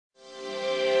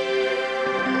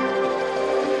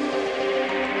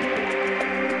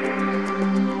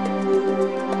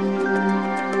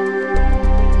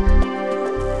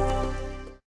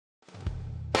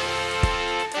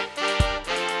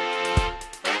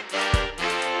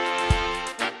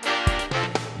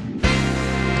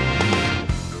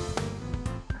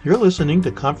You're listening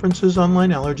to Conferences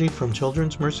Online Allergy from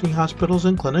Children's Mercy Hospitals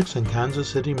and Clinics in Kansas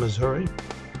City, Missouri.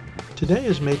 Today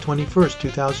is May 21st,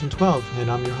 2012,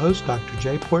 and I'm your host, Dr.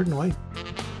 Jay Portnoy.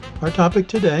 Our topic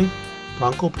today,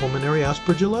 bronchopulmonary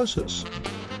aspergillosis.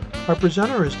 Our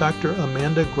presenter is Dr.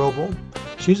 Amanda Groebl.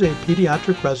 She's a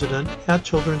pediatric resident at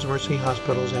Children's Mercy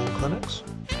Hospitals and Clinics.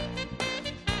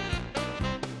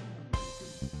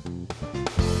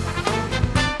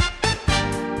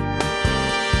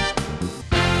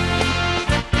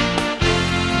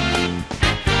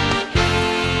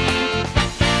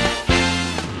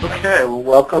 Okay, well,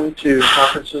 welcome to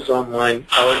Conferences Online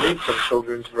Allergy from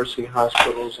Children's Mercy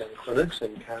Hospitals and Clinics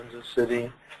in Kansas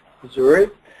City,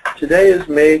 Missouri. Today is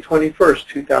May 21st,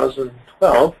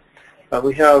 2012.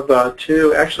 We have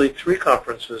three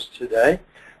conferences today.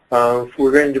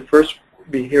 We're going to first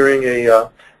be hearing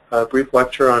a brief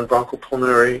lecture on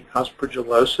bronchopulmonary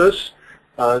aspergillosis.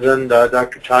 Then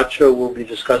Dr. Chacho will be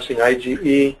discussing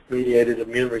IgE-mediated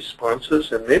immune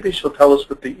responses, and maybe she'll tell us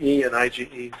what the E in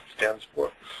IgE stands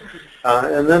for.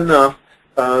 And then a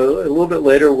little bit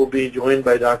later, we'll be joined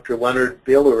by Dr. Leonard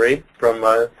Bailery from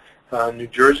New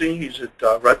Jersey. He's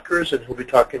at Rutgers, and he'll be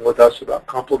talking with us about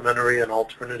complementary and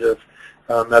alternative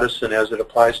medicine as it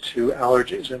applies to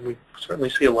allergies. And we certainly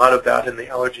see a lot of that in the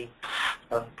allergy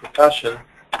profession.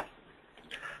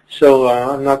 So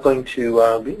I'm not going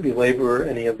to belabor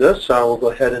any of this. We'll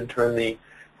go ahead and turn the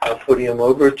podium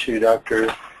over to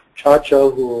Dr.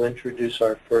 Chacho, who will introduce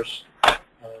our first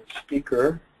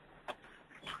speaker.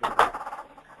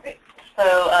 Great.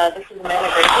 So this is Amanda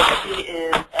Groebl. She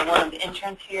is one of the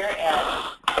interns here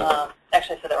at,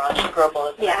 actually I said that wrong, she's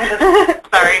Groebl. Yeah.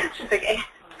 Sorry. She's okay.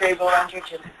 Groebl around here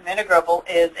too. Amanda Groebl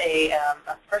is a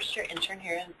first-year intern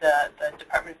here in the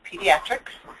Department of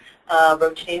Pediatrics,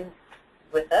 rotating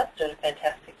with us, doing a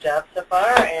fantastic job so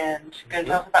far, and going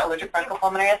to tell us about allergic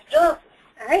bronchopulmonary aspergillosis.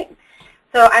 All right.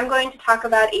 So I'm going to talk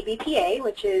about ABPA,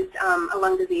 which is a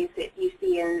lung disease that you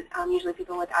see in usually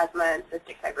people with asthma and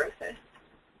cystic fibrosis.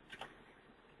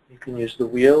 You can use the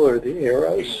wheel or the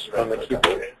arrows on the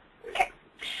keyboard. Okay.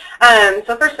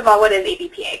 So first of all, what is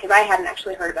ABPA? Because I hadn't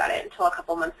actually heard about it until a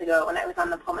couple months ago when I was on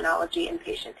the pulmonology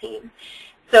inpatient team.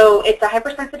 So it's a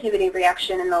hypersensitivity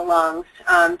reaction in the lungs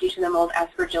due to the mold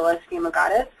Aspergillus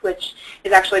fumigatus, which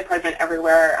is actually present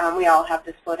everywhere. We all have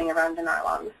this floating around in our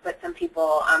lungs, but some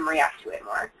people react to it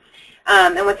more.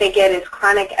 And what they get is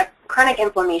chronic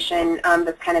inflammation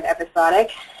that's kind of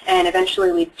episodic and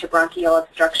eventually leads to bronchial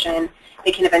obstruction.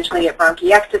 They can eventually get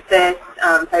bronchiectasis,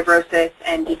 fibrosis,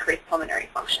 and decreased pulmonary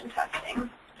function testing.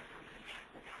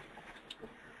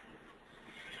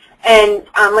 And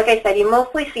like I said, you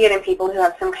mostly see it in people who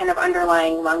have some kind of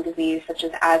underlying lung disease, such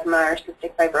as asthma or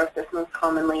cystic fibrosis most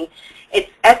commonly.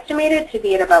 It's estimated to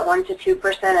be at about 1 to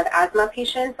 2% of asthma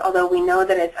patients, although we know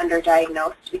that it's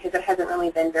underdiagnosed because it hasn't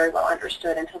really been very well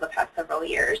understood until the past several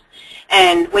years.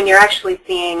 And when you're actually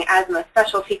seeing asthma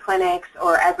specialty clinics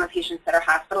or asthma patients that are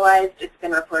hospitalized, it's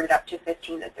been reported up to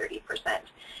 15 to 30%.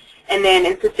 And then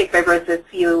in cystic fibrosis,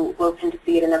 you will tend to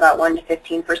see it in about 1 to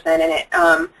 15%, and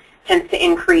it tends to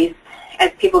increase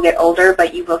as people get older,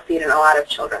 but you will see it in a lot of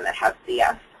children that have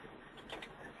CF.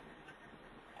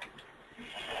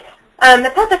 The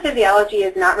pathophysiology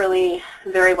is not really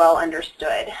very well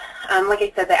understood. Like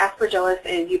I said, the aspergillus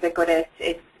is ubiquitous.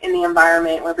 It's in the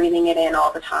environment. We're breathing it in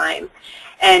all the time.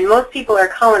 And most people are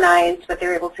colonized, but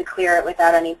they're able to clear it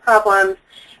without any problems.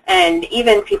 And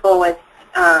even people with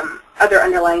other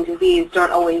underlying disease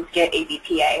don't always get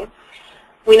ABPA.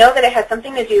 We know that it has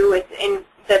something to do with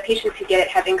the patients who get it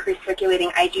have increased circulating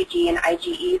IgG and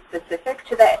IgE specific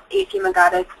to the A.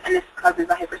 fumigatus, and this causes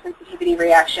a hypersensitivity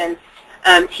reaction.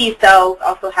 T cells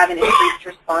also have an increased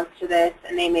response to this,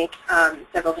 and they make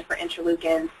several different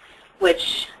interleukins,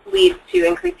 which leads to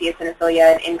increased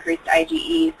eosinophilia and increased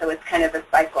IgE, so it's kind of a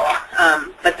cycle.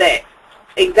 But the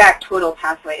exact total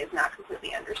pathway is not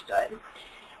completely understood.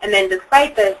 And then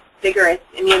despite this vigorous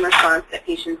immune response that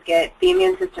patients get, the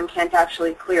immune system can't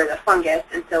actually clear the fungus,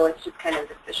 and so it's just kind of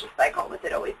this vicious cycle with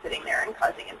it always sitting there and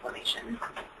causing inflammation.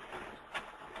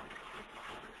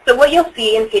 So what you'll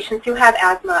see in patients who have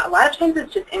asthma, a lot of times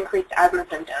it's just increased asthma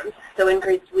symptoms. So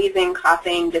increased wheezing,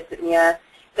 coughing, dyspnea.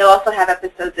 They'll also have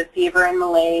episodes of fever and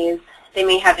malaise. They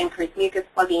may have increased mucus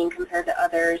plugging compared to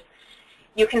others.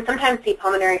 You can sometimes see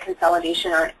pulmonary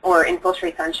consolidation or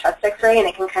infiltrates on chest x-ray, and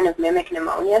it can kind of mimic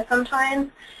pneumonia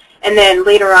sometimes. And then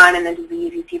later on in the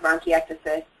disease, you see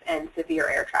bronchiectasis and severe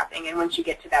air trapping. And once you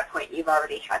get to that point, you've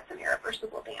already had some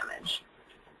irreversible damage.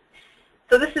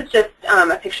 So this is just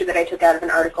a picture that I took out of an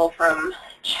article from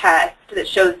Chest that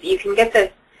shows that you can get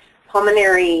this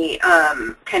pulmonary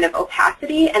kind of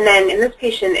opacity, and then in this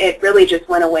patient it really just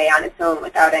went away on its own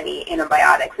without any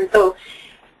antibiotics. And so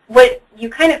what you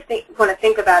kind of want to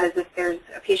think about is if there's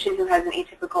a patient who has an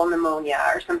atypical pneumonia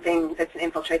or something that's an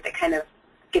infiltrate that kind of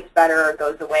gets better or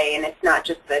goes away, and it's not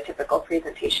just the typical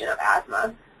presentation of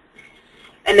asthma.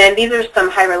 And then these are some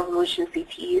high-resolution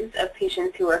CTs of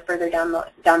patients who are further down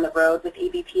the road with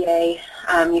ABPA.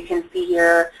 You can see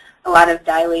here a lot of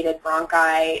dilated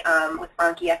bronchi with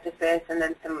bronchiectasis, and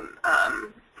then some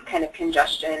kind of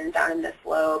congestion down in this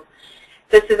lobe.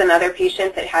 This is another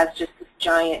patient that has just this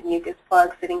giant mucus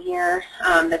plug sitting here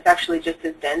that's actually just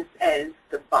as dense as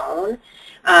the bone.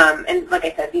 And like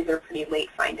I said, these are pretty late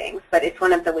findings, but it's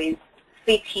one of the ways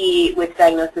CT with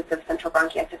diagnosis of central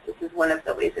bronchiectasis is one of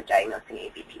the ways of diagnosing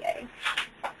ABPA.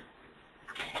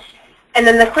 And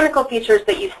then the clinical features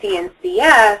that you see in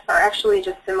CF are actually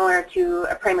just similar to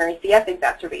a primary CF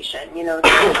exacerbation. You know,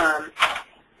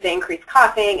 the increased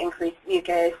coughing, increased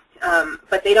mucus,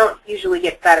 but they don't usually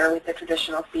get better with the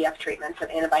traditional CF treatments of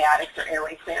antibiotics or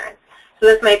airway clearance. So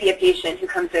this might be a patient who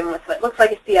comes in with what looks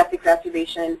like a CF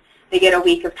exacerbation. They get a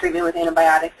week of treatment with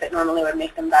antibiotics that normally would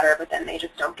make them better, but then they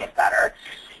just don't get better.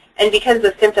 And because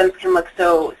the symptoms can look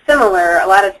so similar, a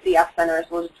lot of CF centers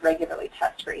will just regularly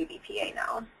test for ABPA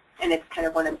now. And it's kind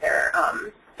of one of their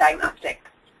diagnostic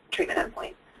treatment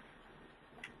endpoints.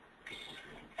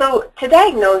 So to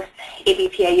diagnose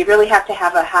ABPA, you really have to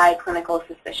have a high clinical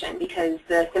suspicion because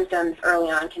the symptoms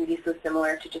early on can be so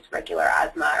similar to just regular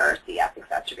asthma or CF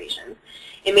exacerbations.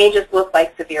 It may just look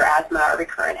like severe asthma or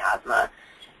recurrent asthma.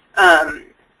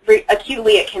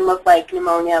 Acutely, it can look like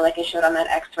pneumonia, like I showed on that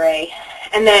x-ray.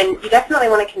 And then you definitely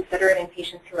want to consider it in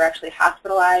patients who are actually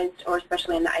hospitalized or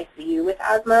especially in the ICU with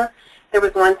asthma. There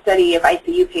was one study of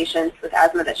ICU patients with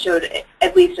asthma that showed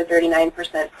at least a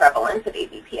 39% prevalence of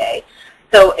ABPA.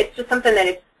 So it's just something that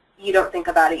if you don't think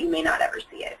about it, you may not ever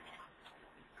see it.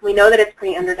 We know that it's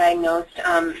pretty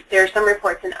underdiagnosed. There are some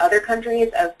reports in other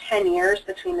countries of 10 years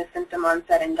between the symptom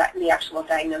onset and the actual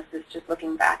diagnosis, just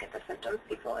looking back at the symptoms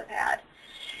people have had.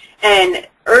 And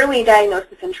early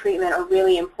diagnosis and treatment are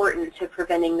really important to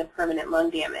preventing the permanent lung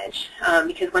damage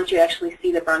because once you actually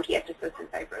see the bronchiectasis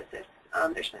and fibrosis,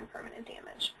 there's been permanent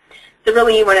damage. So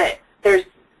really you want to, there's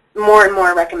more and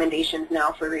more recommendations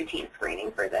now for routine screening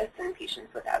for this in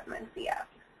patients with asthma and CF.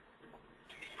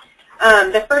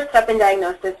 The first step in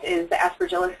diagnosis is the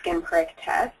Aspergillus skin prick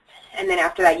test, and then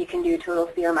after that you can do total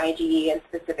serum IgE and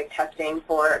specific testing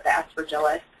for the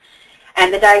Aspergillus.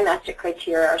 And the diagnostic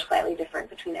criteria are slightly different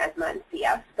between asthma and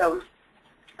CF. So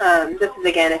this is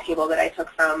again a table that I took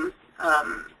from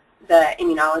the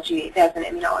immunology, the asthma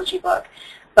immunology book.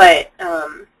 But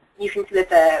you can see that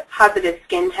the positive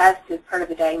skin test is part of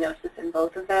the diagnosis in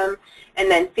both of them. And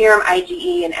then serum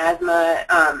IgE and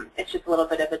asthma, it's just a little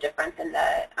bit of a difference in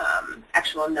the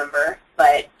actual number,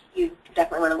 but you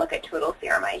definitely want to look at total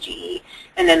serum IgE.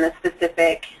 And then the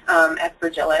specific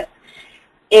Aspergillus.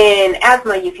 In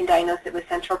asthma, you can diagnose it with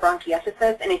central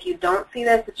bronchiectasis, and if you don't see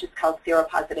this, it's just called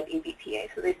seropositive ABPA.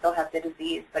 So they still have the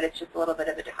disease, but it's just a little bit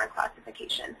of a different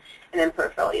classification. And then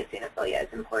peripheral eosinophilia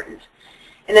is important.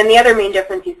 And then the other main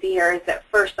difference you see here is that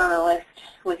first on the list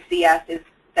with CF is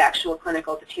the actual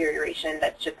clinical deterioration.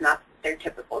 That's just not their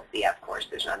typical CF course.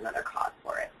 There's not another cause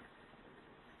for it.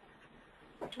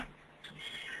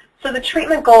 So the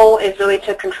treatment goal is really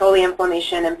to control the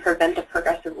inflammation and prevent the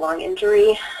progressive lung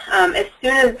injury. As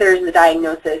soon as there's a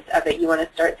diagnosis of it, you want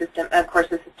to start a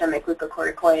course of systemic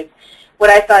glucocorticoids. What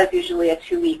I saw is usually a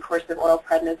 2-week course of oral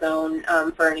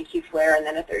prednisone for an acute flare and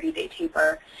then a 30-day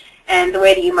taper. And the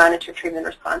way that you monitor treatment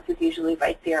response is usually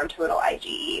by serum total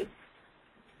IgE.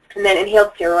 And then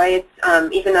inhaled steroids,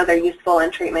 even though they're useful in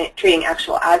treating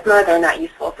actual asthma, they're not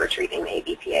useful for treating the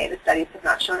ABPA. The studies have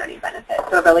not shown any benefit,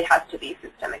 so it really has to be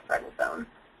systemic prednisone.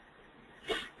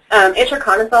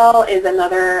 Itraconazole is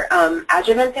another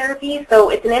adjuvant therapy. So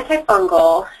it's an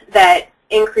antifungal that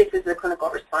increases the clinical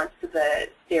response to the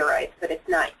steroids, but it's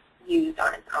not used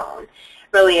on its own.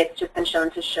 Really, it's just been shown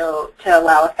to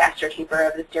allow a faster taper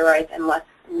of the steroids and less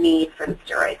need for the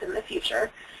steroids in the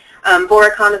future.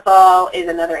 Voriconazole is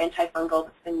another antifungal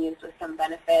that's been used with some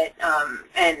benefit,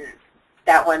 and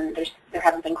that one, there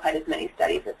haven't been quite as many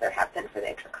studies as there have been for the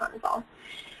itraconazole.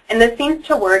 And this seems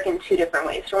to work in 2 different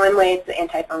ways. For one way, it's the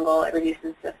antifungal. It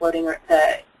reduces the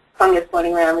fungus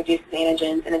floating around, reduces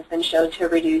antigens, and it's been shown to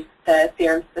reduce the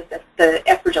the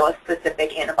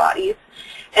Aspergillus-specific antibodies.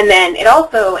 And then it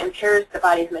also impairs the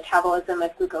body's metabolism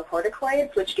of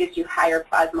glucocorticoids, which gives you higher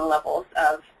plasma levels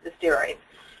of the steroids.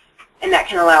 And that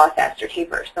can allow a faster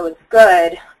taper. So it's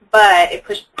good, but it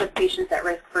puts patients at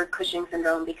risk for Cushing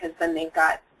syndrome because then they've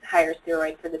got higher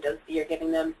steroids for the dose that you're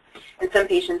giving them. And some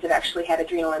patients have actually had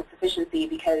adrenal insufficiency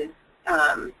because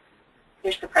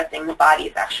they're suppressing the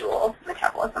body's actual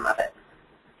metabolism of it.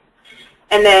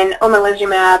 And then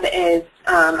omalizumab is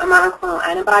a monoclonal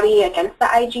antibody against the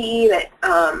IgE that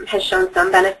has shown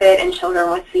some benefit in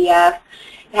children with CF.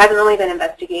 It hasn't really been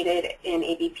investigated in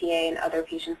ABPA and other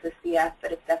patients with CF,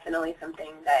 but it's definitely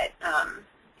something that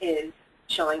is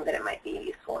showing that it might be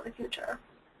useful in the future.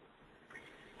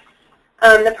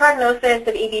 The prognosis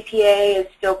of ABPA is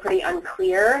still pretty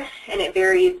unclear, and it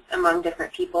varies among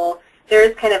different people. There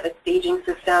is kind of a staging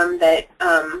system that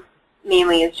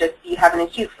mainly is just you have an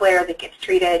acute flare that gets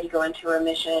treated, you go into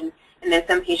remission, and then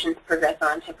some patients progress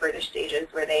on to further stages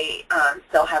where they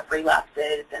still have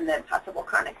relapses and then possible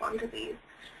chronic lung disease.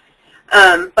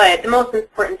 But the most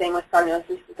important thing with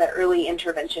prognosis is that early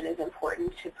intervention is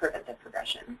important to prevent the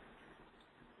progression.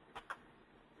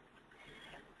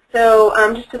 So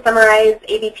just to summarize,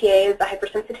 ABPA is a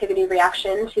hypersensitivity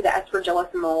reaction to the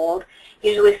Aspergillus mold,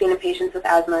 usually seen in patients with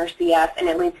asthma or CF, and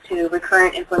it leads to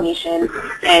recurrent inflammation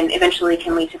and eventually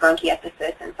can lead to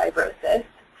bronchiectasis and fibrosis.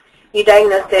 You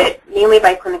diagnose it mainly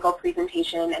by clinical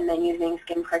presentation and then using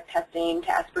skin prick testing to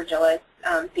Aspergillus,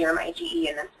 serum IgE,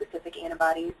 and then specific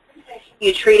antibodies.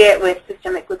 You treat it with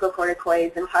systemic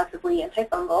glucocorticoids and possibly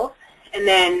antifungals. And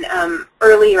then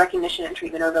early recognition and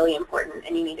treatment are really important,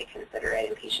 and you need to consider it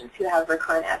in patients who have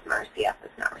recurrent asthma or CF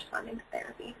that's not responding to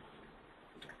therapy.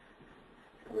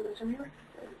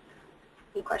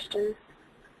 Any questions?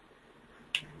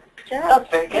 Yeah, that's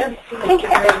very good. Thank you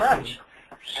very much.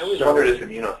 I always wondered if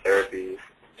immunotherapy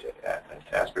to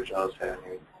Aspergillus had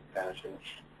any advantages.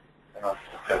 I don't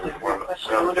know if it's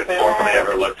formally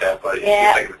ever looked at, but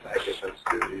Yeah. you think it's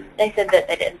hypersensitivity. They said that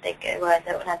they didn't think it was.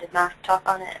 That when I did math talk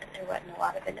on it, there wasn't a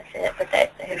lot of benefit, but they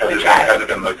Has it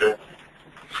been looked at?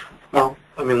 Well,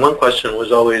 I mean, one question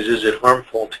was always, is it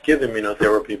harmful to give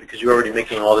immunotherapy because you're already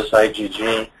making all this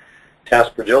IgG to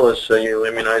Aspergillus, so you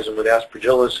immunize them with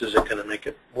Aspergillus, is it going to make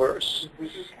it worse?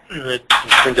 And it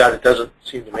turns out it doesn't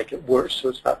seem to make it worse, so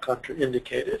it's not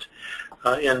contraindicated.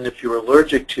 And if you're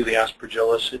allergic to the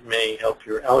Aspergillus, it may help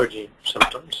your allergy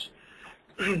symptoms.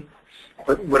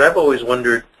 But what I've always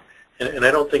wondered, and I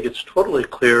don't think it's totally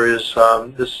clear, is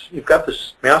you've got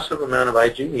this massive amount of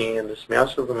IgE and this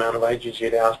massive amount of IgG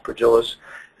to Aspergillus,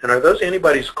 and are those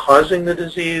antibodies causing the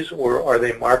disease, or are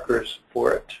they markers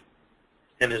for it?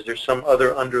 And is there some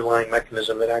other underlying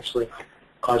mechanism that actually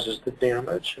causes the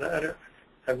damage? And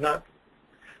I've not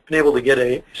been able to get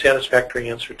a satisfactory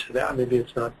answer to that. Maybe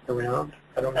it's not around.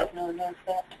 I don't know. No one knows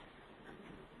that.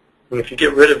 And if you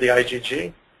get rid of the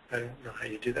IgG, I don't know how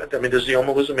you do that. I mean, does the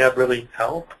omalizumab really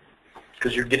help?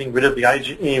 Because you're getting rid of the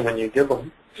IgE when you give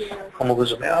them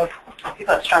omalizumab.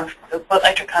 People have strong, both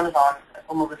itraconazole and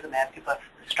omalizumab, people have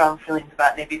strong feelings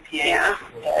about an ABPA. Yeah.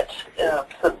 That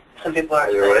some people are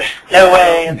Either way. no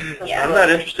way. And Yeah. I'm not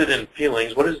interested in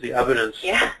feelings. What does the evidence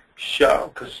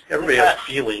show? Because everybody has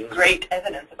feelings. Great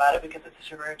evidence about it because it's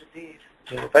such a rare disease.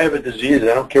 And if I have a disease,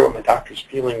 I don't care what my doctor's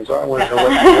feelings are. I want to know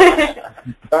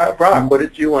what. Brock, what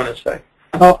did you want to say?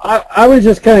 Oh, I was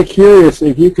just kind of curious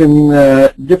if you can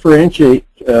differentiate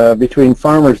between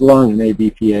farmer's lung and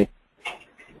ABPA.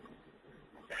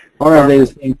 Or are they the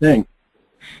same thing?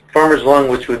 Farmer's lung,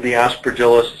 which would be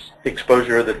Aspergillus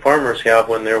exposure that farmers have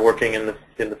when they're working in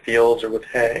the fields or with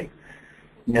hay.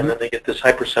 Mm-hmm. And then they get this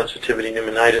hypersensitivity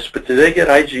pneumonitis. But do they get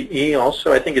IgE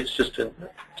also? I think it's just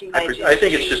I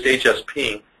think it's just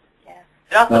HSP. Yeah.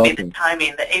 It also be Okay. the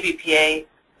timing. The ABPA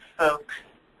folks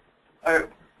are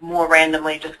more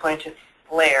randomly just going to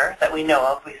flare that we know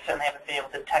of. We certainly haven't been able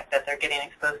to detect that they're getting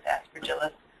exposed to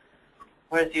Aspergillus.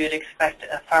 Whereas you would expect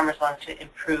a farmer's lung to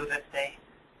improve if they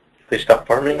Stop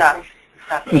farming? stop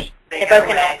They're both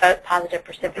going to have both positive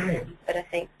precipitants, but I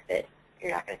think that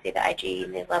you're not going to see the IgE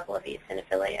and the level of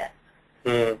eosinophilia.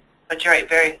 Mm. But you're right,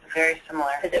 very, very similar.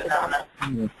 Because it was on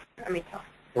phenomenon. I mean,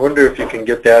 I wonder if you can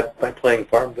get that by playing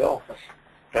Farmville.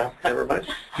 No, never mind.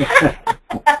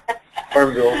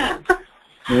 Farmville.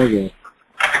 Okay.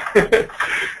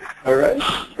 All right,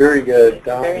 very good.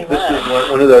 Very This is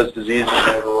one of those diseases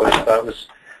I've always thought was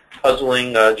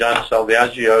puzzling. John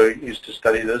Salvaggio used to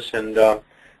study this, and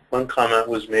one comment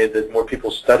was made that more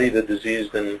people study the disease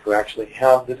than who actually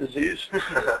have the disease.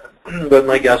 But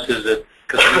my guess is that,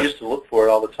 because we used to look for it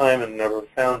all the time and never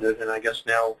found it, and I guess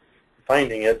now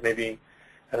finding it, maybe,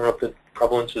 I don't know if the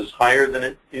prevalence is higher than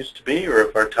it used to be, or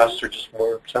if our tests are just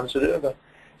more sensitive. I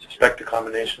suspect a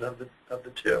combination of the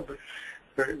two. But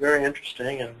very, very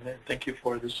interesting, and thank you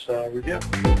for this review.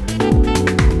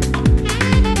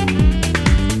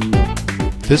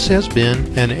 This has been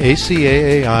an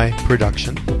ACAAI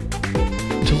production.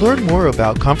 To learn more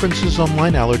about Conferences on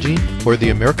Lyme Allergy or the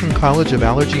American College of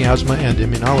Allergy, Asthma, and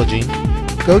Immunology,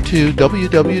 go to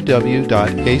www.acai.org.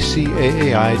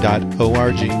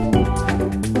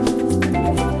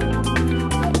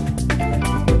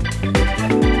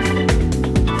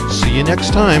 See you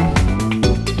next time.